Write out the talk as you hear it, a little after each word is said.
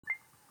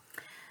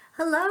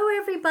Hello,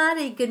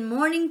 everybody. Good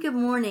morning. Good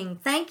morning.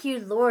 Thank you,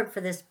 Lord,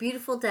 for this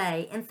beautiful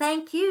day. And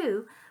thank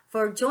you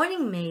for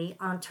joining me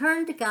on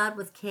Turn to God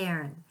with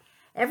Karen.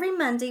 Every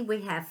Monday,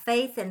 we have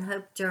Faith and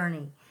Hope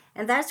Journey.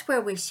 And that's where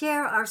we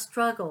share our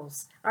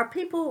struggles, our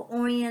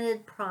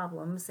people-oriented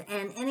problems,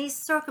 and any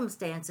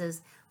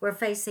circumstances we're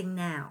facing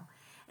now.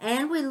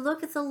 And we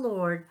look at the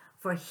Lord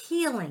for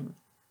healing,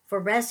 for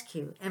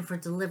rescue, and for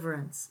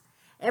deliverance.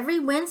 Every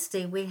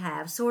Wednesday, we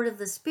have Sword of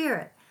the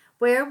Spirit,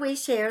 where we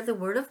share the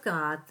Word of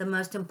God, the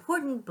most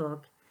important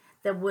book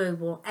that we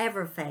will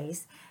ever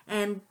face,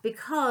 and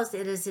because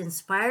it is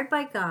inspired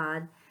by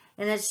God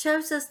and it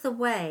shows us the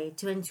way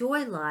to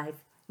enjoy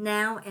life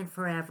now and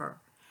forever.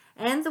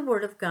 And the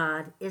Word of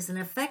God is an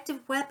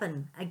effective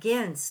weapon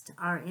against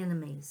our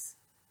enemies.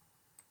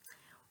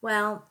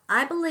 Well,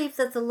 I believe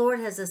that the Lord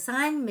has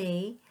assigned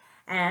me,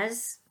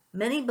 as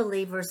many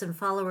believers and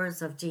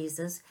followers of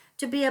Jesus,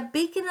 to be a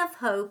beacon of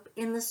hope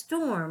in the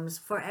storms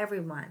for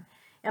everyone.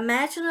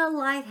 Imagine a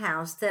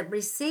lighthouse that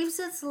receives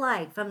its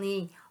light from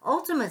the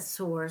ultimate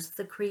source,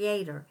 the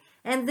Creator.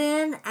 And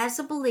then, as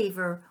a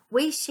believer,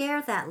 we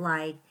share that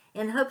light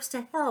in hopes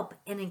to help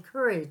and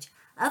encourage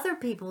other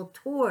people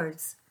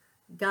towards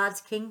God's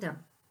kingdom.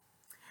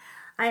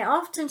 I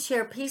often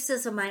share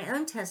pieces of my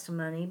own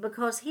testimony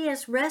because He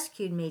has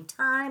rescued me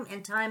time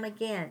and time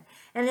again.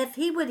 And if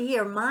He would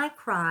hear my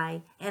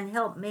cry and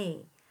help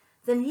me,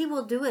 then He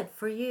will do it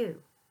for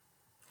you.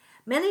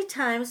 Many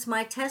times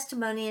my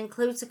testimony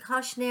includes a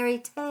cautionary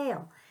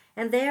tale,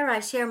 and there I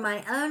share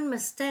my own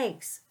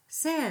mistakes,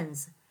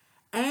 sins,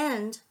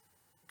 and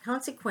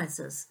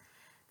consequences.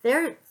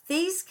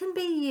 These can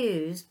be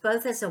used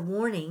both as a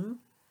warning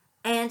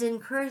and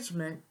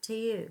encouragement to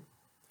you.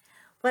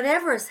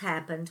 Whatever has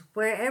happened,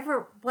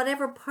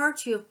 whatever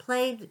part you have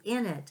played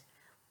in it,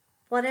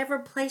 whatever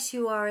place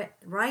you are at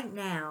right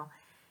now,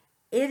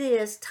 it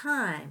is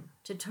time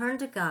to turn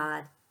to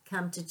God,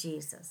 come to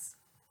Jesus.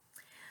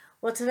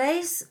 Well,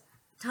 today's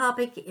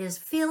topic is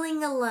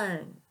feeling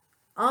alone.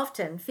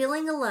 Often,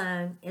 feeling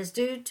alone is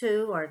due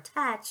to or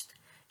attached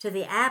to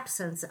the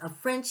absence of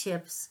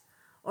friendships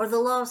or the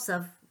loss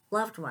of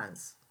loved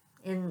ones,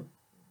 in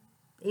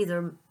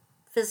either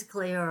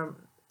physically or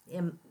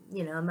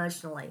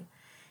emotionally.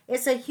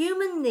 It's a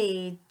human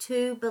need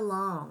to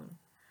belong.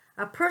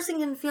 A person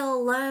can feel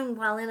alone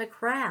while in a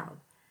crowd,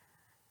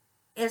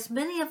 as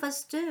many of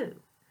us do.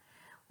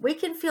 We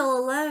can feel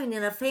alone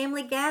in a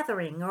family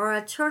gathering or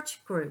a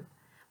church group.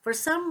 For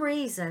some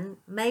reason,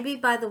 maybe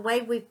by the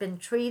way we've been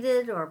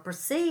treated or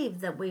perceived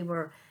that we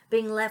were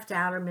being left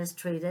out or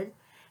mistreated.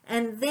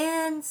 And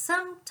then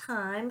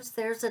sometimes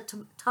there's a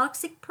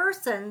toxic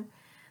person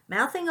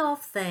mouthing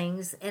off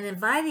things and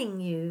inviting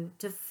you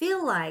to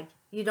feel like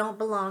you don't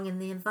belong in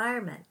the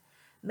environment.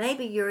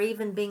 Maybe you're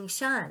even being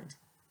shunned.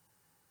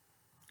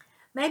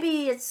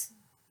 Maybe it's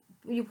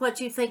what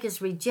you think is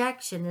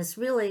rejection is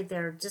really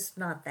they're just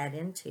not that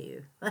into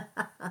you.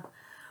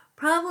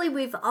 Probably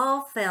we've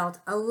all felt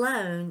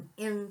alone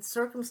in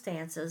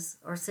circumstances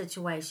or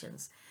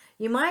situations.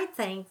 You might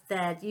think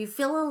that you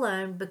feel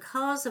alone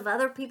because of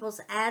other people's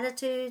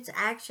attitudes,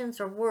 actions,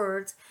 or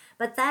words,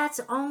 but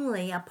that's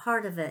only a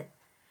part of it.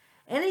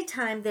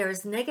 Anytime there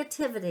is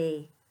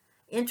negativity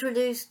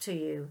introduced to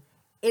you,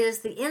 it is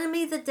the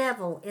enemy, the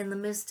devil, in the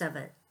midst of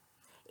it.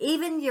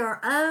 Even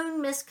your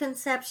own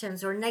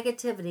misconceptions or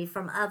negativity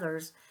from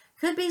others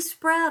could be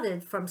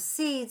sprouted from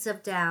seeds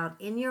of doubt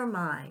in your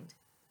mind.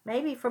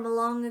 Maybe from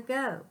long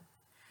ago.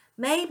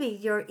 Maybe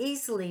you're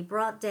easily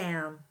brought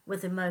down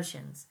with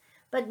emotions.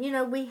 But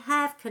we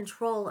have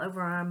control over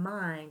our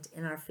mind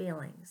and our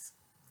feelings.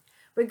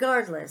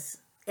 Regardless,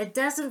 it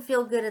doesn't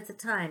feel good at the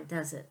time,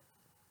 does it?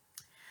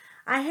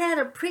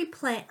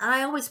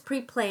 I always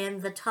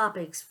pre-plan the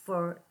topics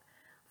for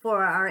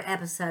our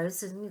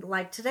episodes,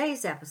 like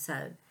today's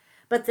episode.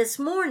 But this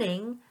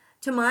morning,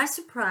 to my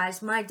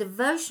surprise, my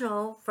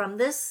devotional from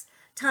this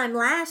time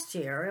last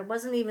year, it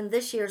wasn't even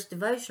this year's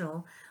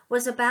devotional,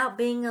 was about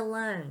being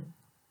alone,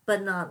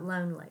 but not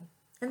lonely.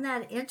 Isn't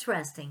that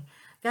interesting?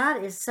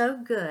 God is so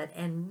good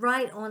and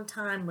right on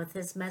time with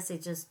His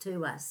messages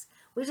to us.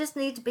 We just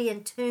need to be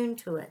in tune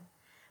to it.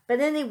 But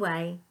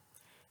anyway,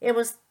 it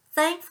was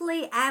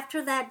thankfully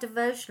after that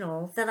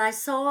devotional that I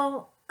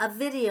saw a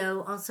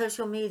video on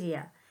social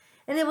media.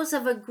 And it was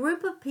of a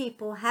group of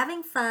people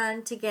having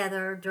fun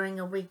together during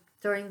the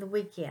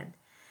weekend.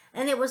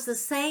 And it was the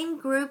same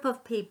group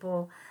of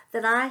people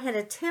that I had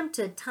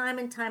attempted time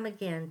and time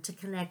again to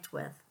connect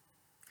with.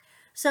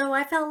 So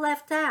I felt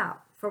left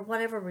out for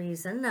whatever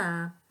reason.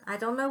 I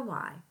don't know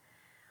why.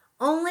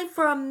 Only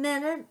for a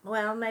minute,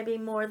 well, maybe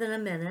more than a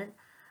minute,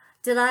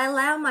 did I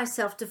allow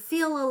myself to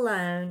feel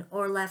alone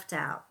or left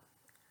out.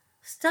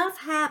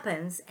 Stuff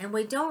happens and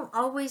we don't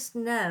always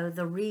know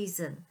the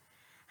reason.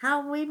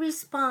 How we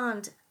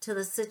respond to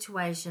the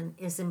situation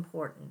is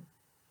important.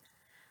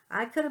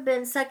 I could have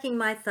been sucking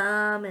my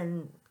thumb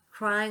and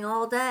crying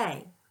all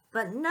day.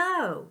 But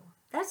no,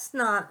 that's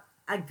not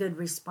a good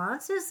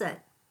response, is it?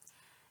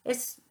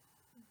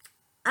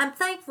 I'm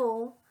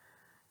thankful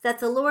that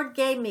the Lord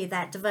gave me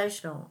that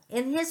devotional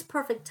in His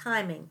perfect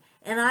timing,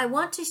 and I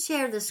want to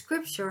share the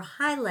scripture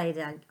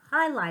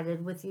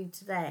highlighted with you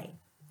today.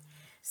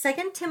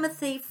 2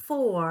 Timothy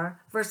 4,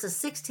 verses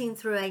 16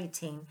 through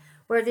 18,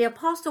 where the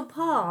Apostle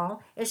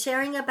Paul is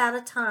sharing about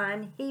a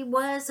time he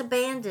was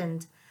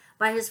abandoned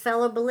by his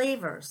fellow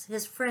believers,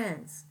 his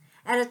friends,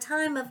 at a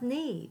time of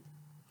need.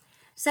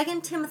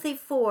 2 Timothy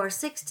 4,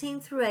 16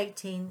 through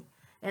 18,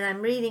 and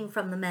I'm reading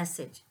from the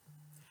Message.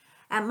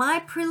 At my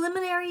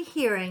preliminary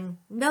hearing,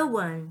 no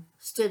one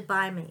stood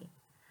by me.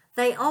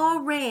 They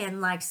all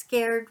ran like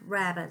scared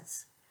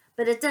rabbits.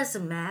 But it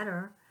doesn't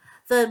matter.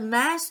 The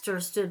Master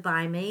stood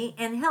by me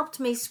and helped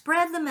me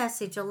spread the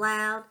message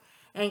aloud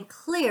and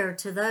clear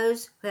to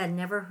those who had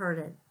never heard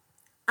it.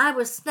 I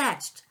was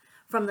snatched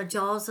from the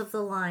jaws of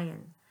the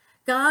lion.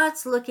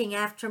 God's looking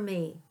after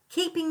me,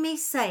 keeping me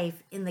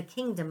safe in the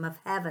kingdom of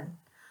heaven.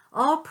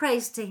 All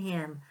praise to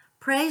Him.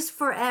 Praise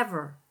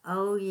forever.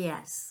 Oh,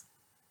 yes.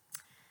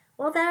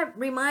 Well, that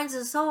reminds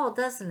us all,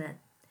 doesn't it?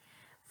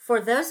 For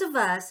those of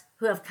us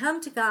who have come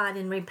to God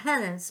in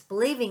repentance,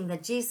 believing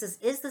that Jesus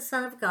is the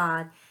Son of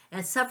God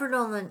and suffered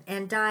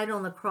and died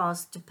on the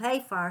cross to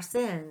pay for our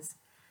sins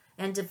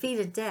and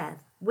defeated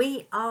death,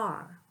 we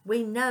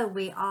know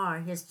we are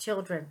His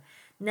children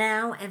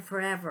now and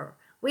forever.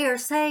 We are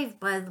saved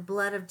by the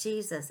blood of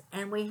Jesus,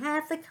 and we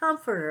have the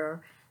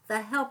Comforter,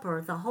 the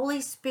Helper, the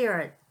Holy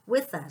Spirit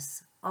with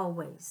us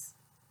always.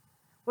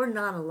 We're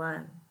not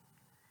alone.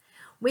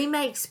 We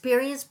may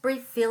experience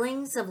brief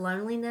feelings of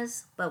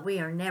loneliness, but we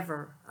are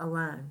never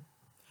alone.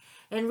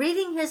 In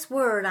reading His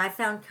Word, I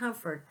found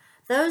comfort.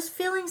 Those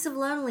feelings of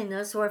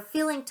loneliness or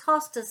feeling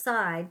tossed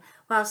aside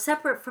while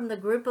separate from the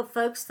group of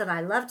folks that I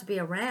love to be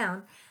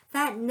around,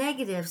 that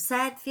negative,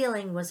 sad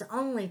feeling was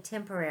only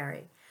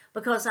temporary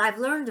because I've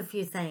learned a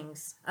few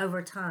things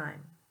over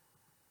time.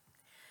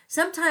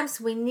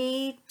 Sometimes we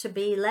need to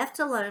be left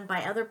alone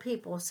by other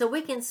people so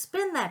we can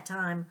spend that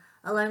time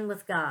alone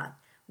with God,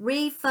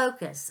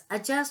 refocus,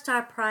 adjust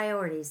our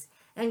priorities,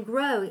 and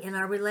grow in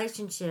our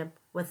relationship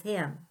with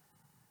Him.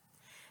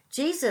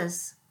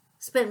 Jesus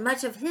spent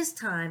much of His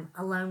time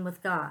alone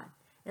with God,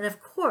 and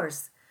of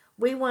course,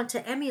 we want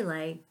to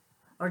emulate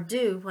or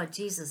do what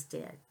Jesus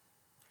did.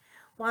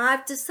 Well,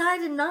 I've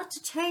decided not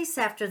to chase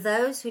after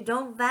those who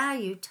don't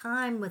value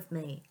time with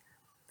me.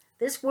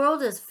 This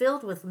world is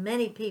filled with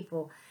many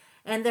people,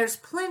 and there's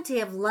plenty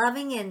of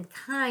loving and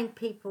kind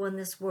people in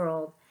this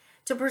world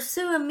to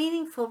pursue a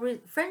meaningful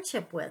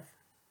friendship with.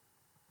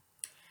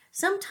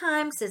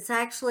 Sometimes it's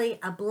actually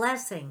a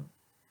blessing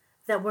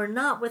that we're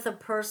not with a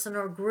person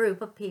or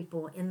group of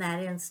people in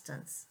that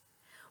instance.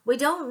 We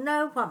don't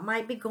know what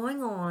might be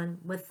going on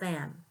with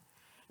them.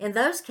 In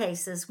those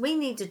cases, we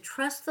need to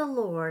trust the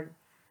Lord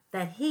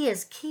that He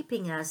is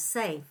keeping us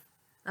safe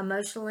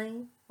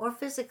emotionally or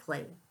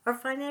physically or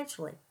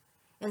financially.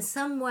 In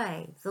some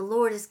way, the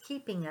Lord is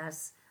keeping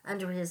us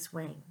under His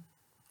wing.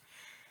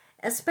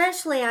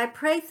 Especially, I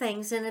pray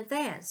things in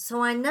advance,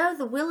 so I know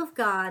the will of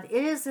God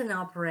is in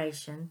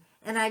operation,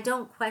 and I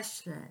don't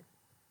question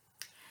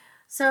it.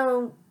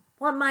 So,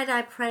 what might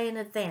I pray in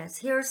advance?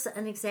 Here's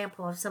an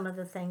example of some of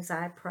the things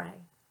I pray.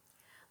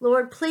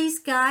 Lord, please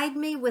guide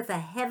me with a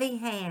heavy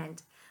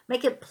hand.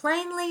 Make it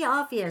plainly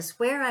obvious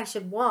where I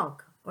should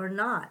walk or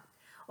not,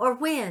 or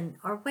when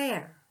or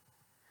where.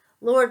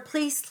 Lord,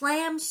 please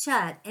slam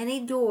shut any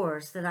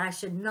doors that I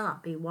should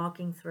not be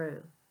walking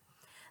through.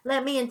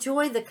 Let me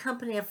enjoy the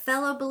company of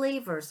fellow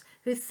believers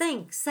who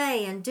think,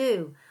 say, and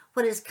do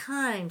what is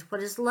kind,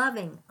 what is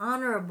loving,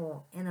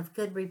 honorable, and of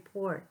good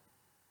report.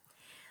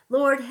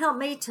 Lord, help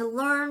me to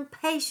learn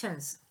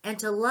patience and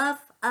to love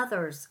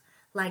others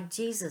like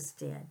Jesus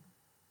did.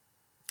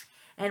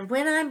 And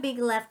when I'm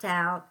being left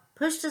out,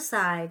 pushed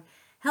aside,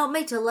 help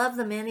me to love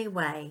them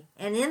anyway.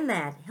 And in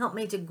that, help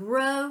me to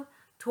grow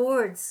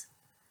towards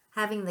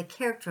having the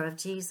character of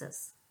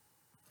Jesus.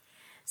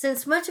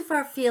 Since much of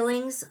our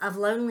feelings of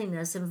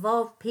loneliness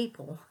involve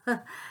people,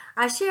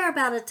 I share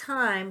about a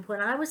time when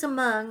I was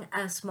among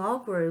a small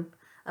group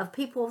of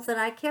people that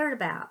I cared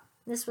about.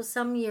 This was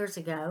some years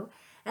ago,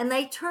 and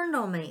they turned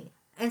on me,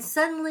 and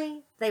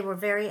suddenly they were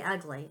very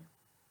ugly.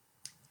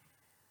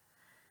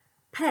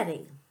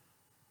 Petty.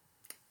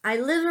 I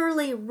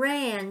literally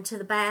ran to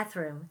the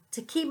bathroom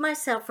to keep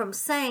myself from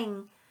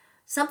saying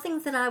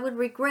something that I would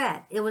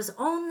regret. It was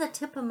on the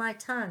tip of my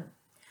tongue.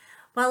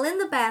 While in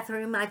the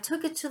bathroom, I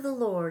took it to the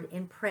Lord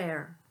in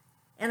prayer,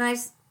 and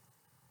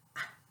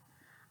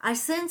I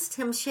sensed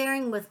Him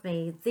sharing with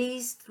me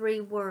these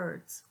 3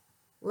 words,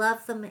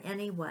 love them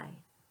anyway.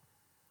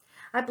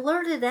 I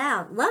blurted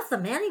out, love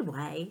them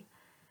anyway,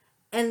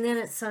 and then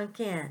it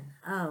sunk in,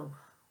 oh,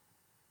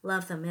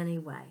 love them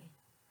anyway.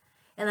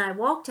 And I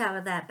walked out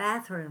of that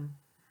bathroom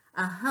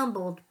a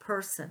humbled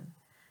person.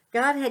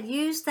 God had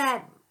used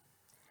that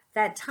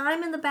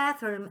time in the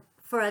bathroom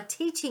for a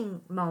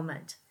teaching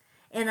moment,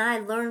 and I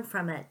learned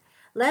from it.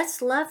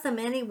 Let's love them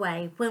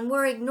anyway when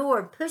we're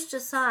ignored, pushed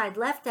aside,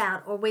 left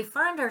out, or we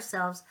find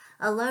ourselves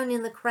alone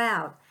in the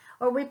crowd,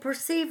 or we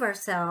perceive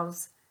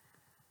ourselves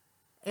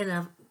in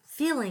a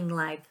feeling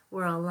like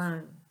we're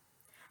alone.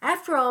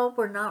 After all,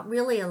 we're not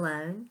really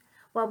alone.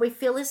 What we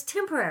feel is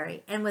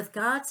temporary, and with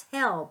God's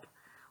help,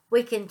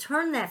 we can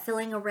turn that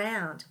feeling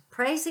around,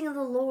 praising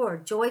the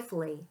Lord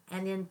joyfully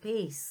and in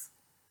peace.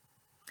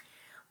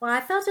 Well, I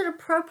felt it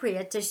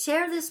appropriate to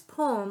share this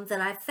poem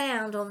that I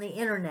found on the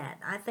internet.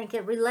 I think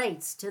it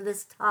relates to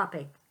this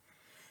topic.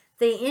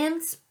 The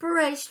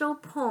inspirational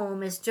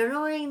poem is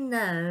generally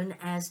known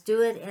as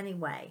Do It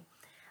Anyway,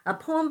 a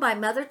poem by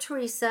Mother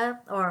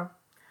Teresa, or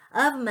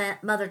of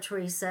Mother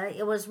Teresa.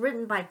 It was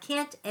written by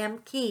Kent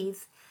M.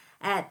 Keith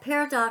at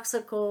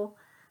Paradoxical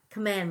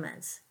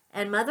Commandments,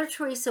 and Mother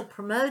Teresa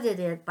promoted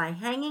it by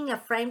hanging a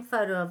framed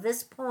photo of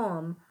this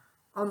poem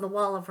on the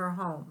wall of her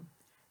home.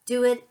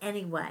 Do it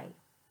anyway.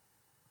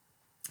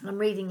 I'm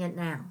reading it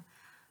now.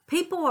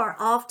 People are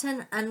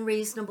often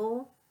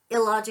unreasonable,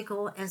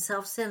 illogical, and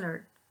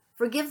self-centered.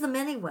 Forgive them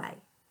anyway.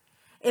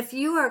 If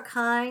you are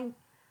kind,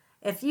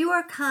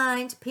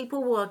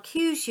 people will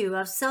accuse you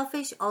of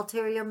selfish,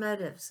 ulterior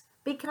motives.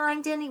 Be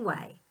kind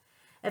anyway.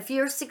 If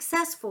you're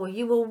successful,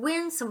 you will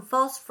win some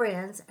false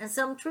friends and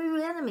some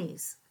true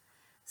enemies.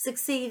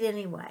 Succeed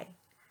anyway.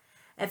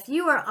 If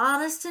you are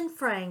honest and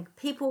frank,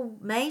 people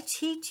may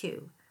cheat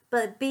you,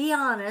 but be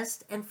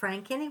honest and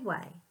frank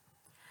anyway.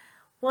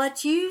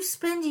 What you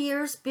spend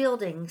years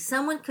building,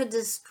 someone could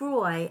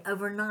destroy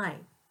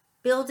overnight.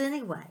 Build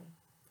anyway.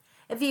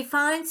 If you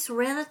find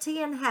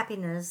serenity and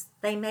happiness,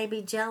 they may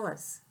be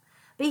jealous.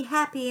 Be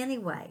happy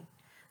anyway.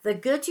 The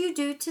good you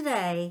do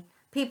today,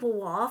 people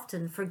will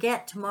often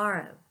forget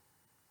tomorrow.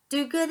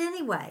 Do good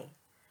anyway.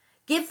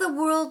 Give the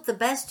world the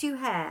best you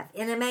have,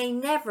 and it may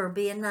never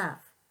be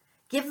enough.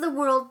 Give the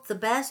world the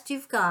best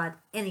you've got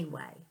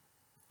anyway.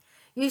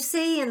 You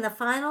see, in the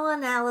final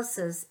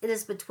analysis, it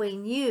is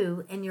between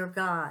you and your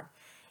God.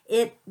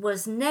 It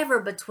was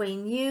never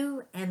between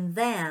you and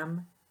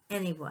them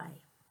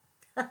anyway.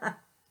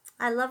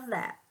 I love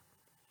that.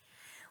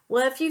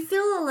 Well, if you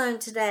feel alone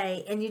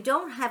today and you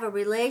don't have a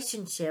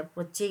relationship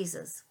with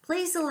Jesus,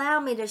 please allow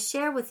me to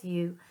share with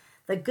you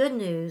the good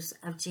news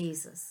of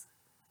Jesus.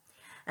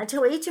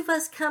 Until each of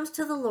us comes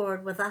to the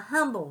Lord with a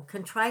humble,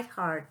 contrite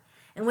heart,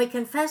 and we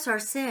confess our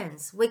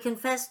sins, we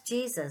confess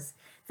Jesus,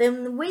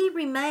 then we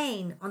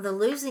remain on the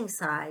losing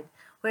side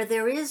where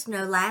there is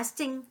no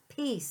lasting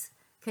peace,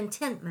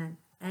 contentment,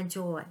 and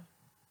joy.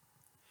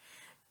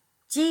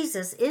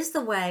 Jesus is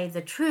the way,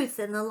 the truth,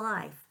 and the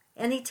life.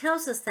 And he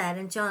tells us that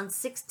in John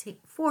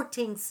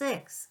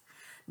 14:6.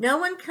 No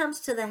one comes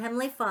to the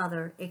Heavenly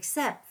Father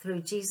except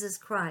through Jesus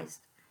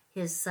Christ,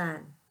 his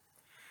Son.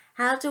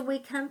 How do we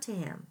come to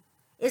him?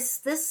 It's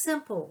this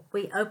simple.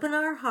 We open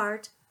our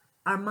heart,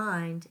 our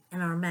mind,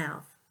 and our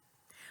mouth.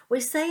 We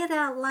say it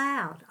out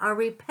loud, our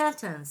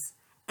repentance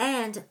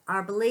and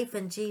our belief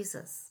in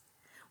Jesus.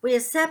 We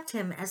accept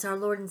him as our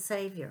Lord and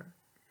Savior.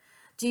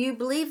 Do you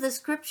believe the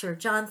scripture,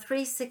 John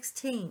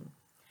 3:16?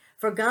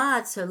 For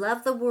God so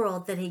loved the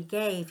world that he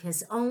gave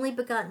his only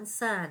begotten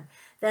Son,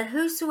 that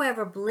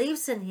whosoever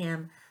believes in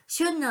him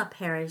should not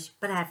perish,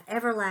 but have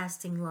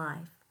everlasting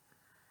life.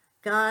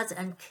 God's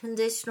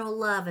unconditional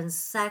love and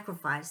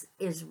sacrifice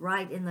is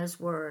right in those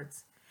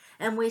words.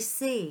 And we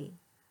see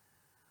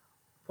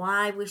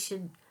why we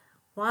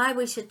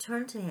should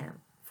turn to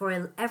him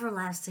for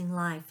everlasting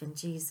life in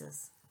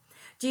Jesus.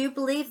 Do you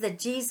believe that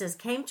Jesus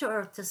came to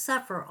earth to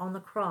suffer on the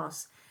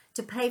cross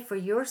to pay for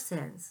your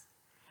sins,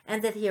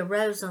 and that he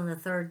arose on the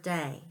third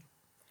day?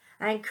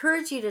 I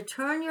encourage you to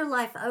turn your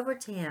life over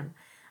to him.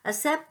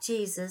 Accept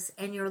Jesus,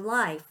 and your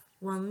life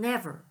will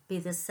never be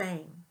the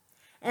same.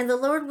 And the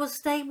Lord will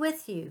stay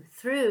with you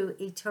through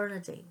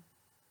eternity.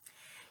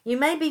 You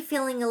may be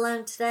feeling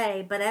alone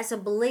today, but as a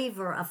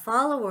believer, a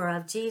follower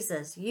of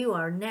Jesus, you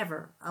are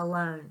never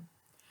alone.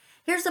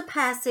 Here's a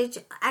passage,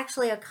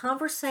 actually a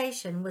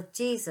conversation with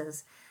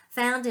Jesus,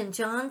 found in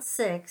John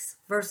 6,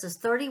 verses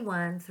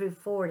 31 through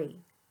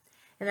 40.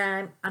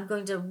 And I'm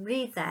going to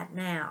read that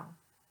now.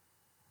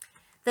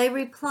 They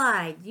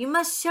replied, "You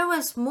must show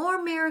us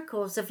more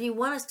miracles if you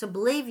want us to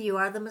believe you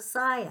are the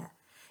Messiah.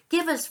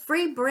 Give us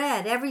free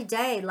bread every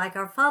day like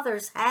our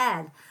fathers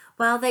had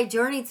while they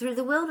journeyed through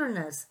the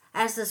wilderness.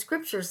 As the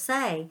scriptures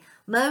say,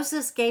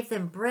 Moses gave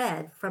them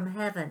bread from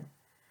heaven."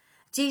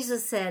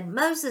 Jesus said,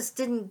 "Moses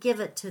didn't give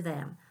it to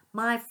them.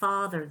 My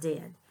Father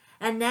did.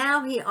 And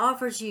now he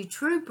offers you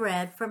true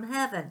bread from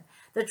heaven.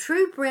 The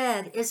true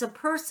bread is a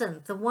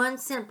person, the one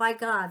sent by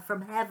God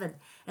from heaven,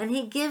 and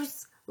he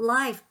gives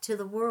life to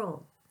the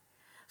world."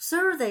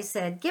 "Sir," they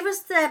said, "give us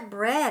that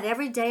bread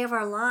every day of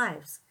our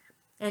lives."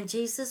 And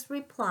Jesus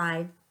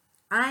replied,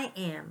 "I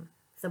am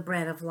the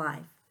bread of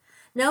life.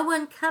 No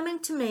one coming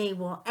to me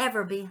will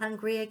ever be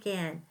hungry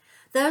again.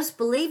 Those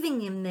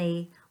believing in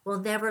me will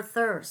never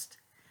thirst.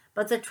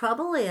 But the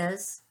trouble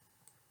is,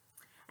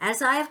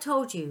 as I have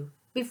told you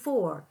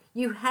before,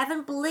 you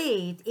haven't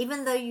believed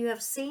even though you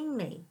have seen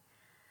me.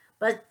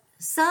 But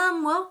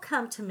some will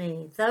come to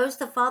me, those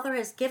the Father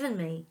has given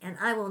me, and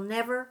I will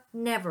never,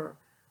 never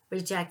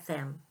reject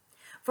them.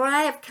 For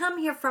I have come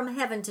here from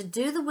heaven to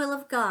do the will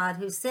of God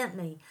who sent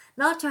me,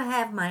 not to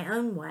have my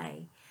own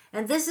way.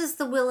 And this is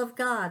the will of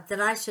God, that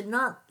I should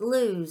not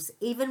lose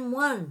even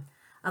one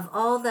of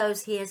all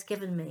those he has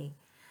given me,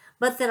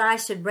 but that I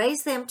should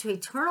raise them to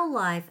eternal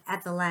life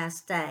at the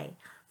last day.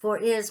 For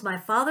it is my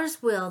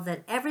Father's will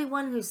that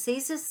everyone who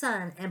sees his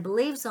Son and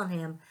believes on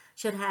him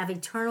should have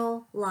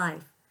eternal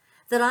life,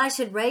 that I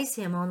should raise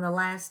him on the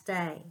last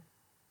day.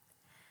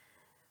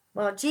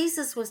 Well,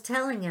 Jesus was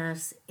telling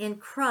us in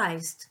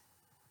Christ,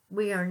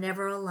 we are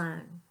never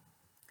alone.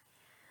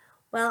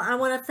 Well, I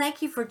want to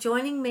thank you for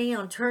joining me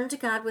on Turn to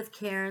God with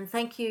Karen.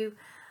 Thank you.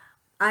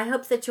 I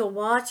hope that you'll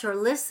watch or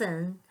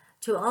listen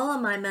to all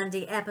of my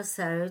Monday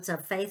episodes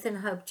of Faith and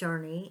Hope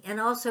Journey, and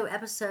also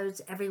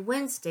episodes every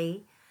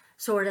Wednesday,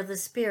 Sword of the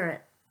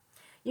Spirit.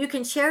 You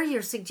can share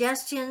your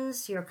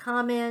suggestions, your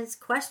comments,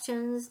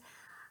 questions.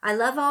 I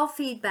love all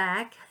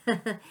feedback.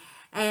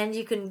 And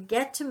you can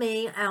get to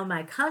me on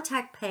my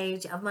contact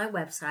page of my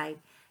website,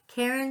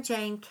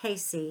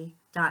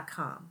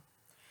 KarenJaneCasey.com.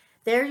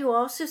 There you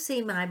also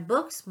see my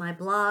books, my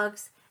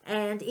blogs,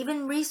 and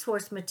even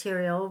resource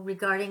material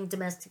regarding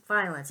domestic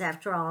violence.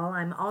 After all,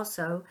 I'm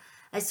also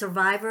a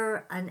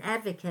survivor, an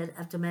advocate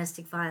of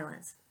domestic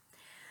violence.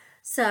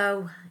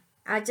 So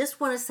I just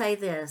want to say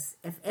this.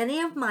 If any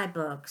of my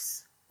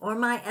books or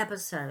my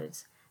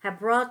episodes have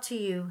brought to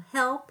you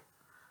help,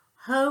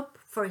 hope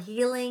for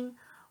healing,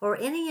 or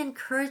any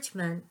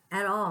encouragement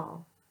at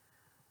all,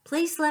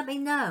 please let me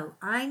know.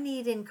 I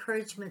need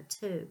encouragement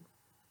too.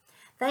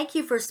 Thank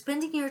you for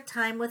spending your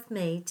time with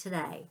me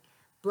today.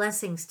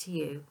 Blessings to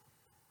you.